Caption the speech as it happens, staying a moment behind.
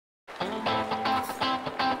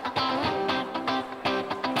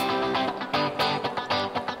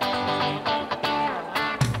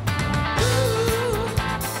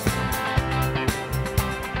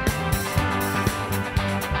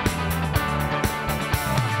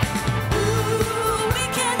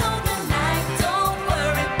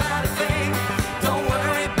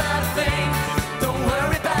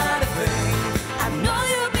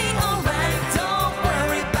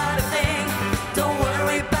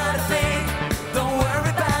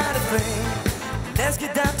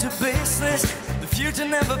to business, the future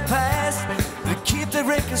never passed. We keep the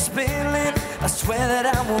record spinning, I swear that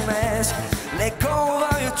I won't ask. Let go of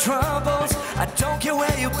all your troubles, I don't care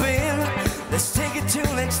where you've been. Let's take it to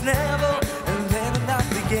next level, and then the night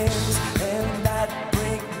begins. And that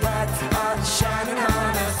bright light are shining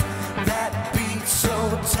on us. That beat so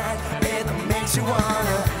tight, it makes you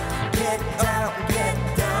wanna get down,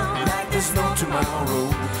 like there's no tomorrow,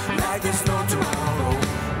 like there's no tomorrow,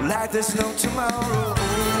 like there's no tomorrow.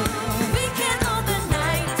 We can all the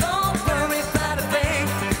night, Don't worry about a thing,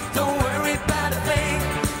 don't worry about a thing,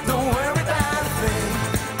 don't worry about a thing.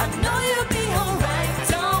 I know you'll be alright.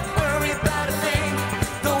 Don't worry about a thing,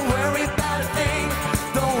 don't worry about a thing,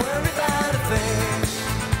 don't worry about a thing.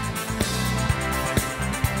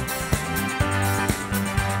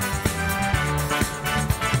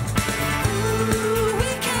 Ooh,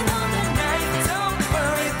 we can all the night. Don't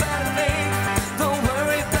worry about a thing, don't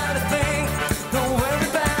worry about a thing, don't worry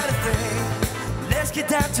about a thing. Let's get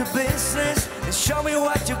down to business and show me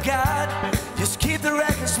what you got. Just keep the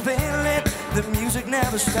record spinning, the music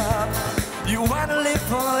never stops. You wanna live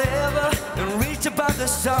forever and reach above the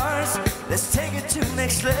stars. Let's take it to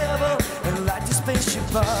next level and light the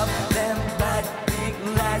spaceship up. Them bright big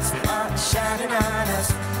lights are shining on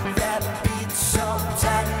us. That beat so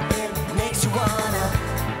tight, it makes you wanna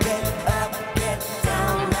get up, get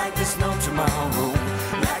down, like there's no tomorrow,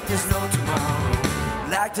 like there's no tomorrow,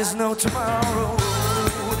 like there's no tomorrow.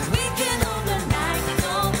 We can all the night.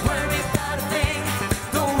 Don't worry about a thing.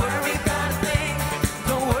 Don't worry about a thing,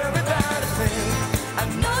 don't worry about a thing. I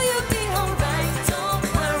know you'll be alright. Don't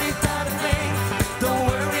worry about a thing, don't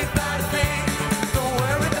worry about a thing, don't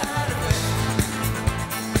worry about a thing.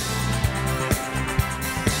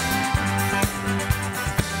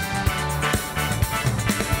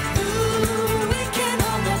 Ooh, we can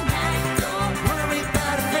all the night. Don't worry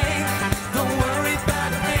about a thing, don't worry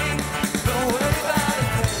about a thing, don't worry about a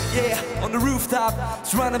thing. Yeah, on the rooftop,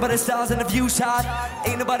 surrounded by the stars and the view's hot.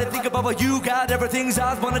 Ain't nobody think about what you got, everything's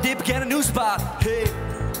ours, wanna dip, get a new spot. Hey,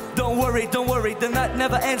 don't worry, the night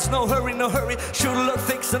never ends, no hurry, no hurry. Shoot a look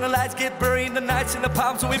fix and the lights get buried, the nights in the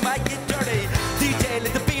palm, so we might get dirty. DJ,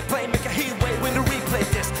 let the beat play, make a heat wave when the replay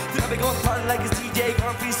this. Then I be going party like it's DJ,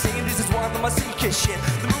 gonna be singing, this is one of my secret shit.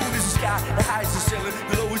 The moon is the sky, the high is the ceiling,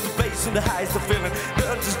 the low is the bass and the high is the feeling. The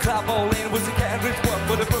earth just clap all in, with the canvas work,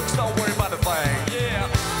 but the books don't worry about a thing. Yeah.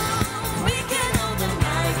 We can all the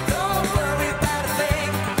night. Don't worry about a thing,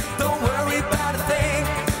 don't worry about a thing,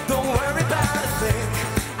 don't worry about a thing.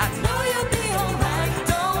 I know you'll be alright.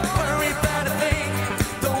 Don't worry about a thing,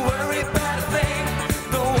 don't worry about a thing,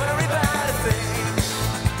 don't worry about a thing.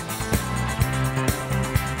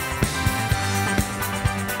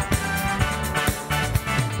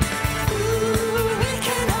 Ooh, we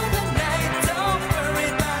can all the night. Don't worry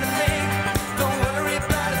about a thing, don't worry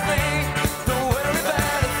about a thing, don't worry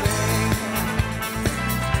about a thing.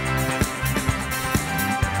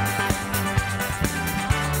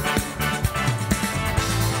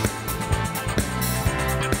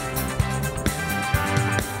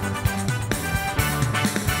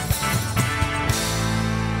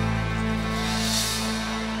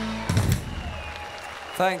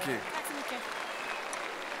 Thank you. Tack så mycket.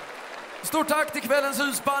 Stort tack till kvällens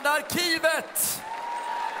husband Arkivet!